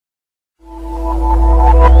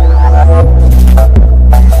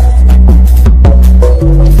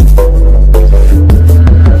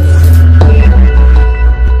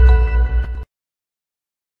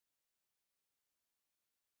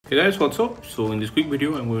Hey guys, what's up? So in this quick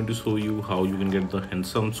video I'm going to show you how you can get the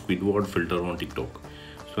Handsome Squidward filter on TikTok.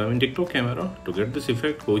 So I'm in TikTok camera. To get this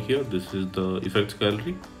effect, go here. This is the effects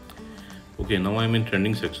gallery. Okay, now I'm in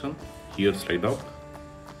trending section. Here, slide up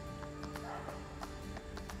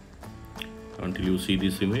until you see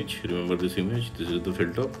this image. Remember this image, this is the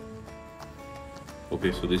filter.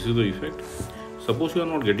 Okay, so this is the effect. Suppose you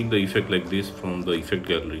are not getting the effect like this from the effect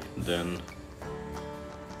gallery, then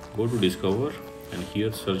go to discover and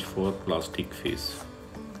here search for plastic face.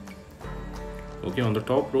 Okay, on the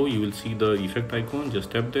top row you will see the effect icon.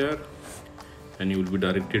 Just tap there and you will be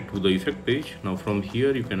directed to the effect page. Now from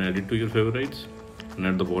here you can add it to your favorites, and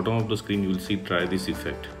at the bottom of the screen you will see try this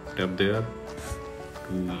effect. Tap there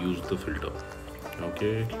to use the filter.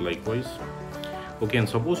 Okay, likewise. Okay, and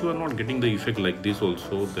suppose you are not getting the effect like this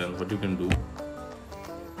also, then what you can do,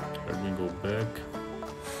 let me go back.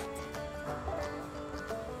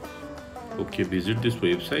 Okay, visit this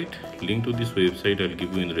website. Link to this website I'll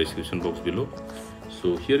give you in the description box below.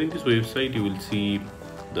 So here in this website you will see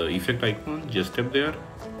the effect icon. Just tap there.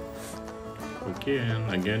 Okay,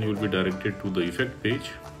 and again you will be directed to the effect page.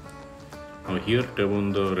 Now here tap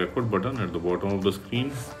on the record button at the bottom of the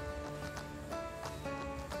screen.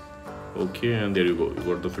 Okay, and there you go,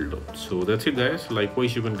 you got the filter. So that's it guys.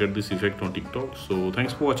 Likewise you can get this effect on TikTok. So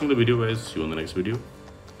thanks for watching the video guys. See you on the next video.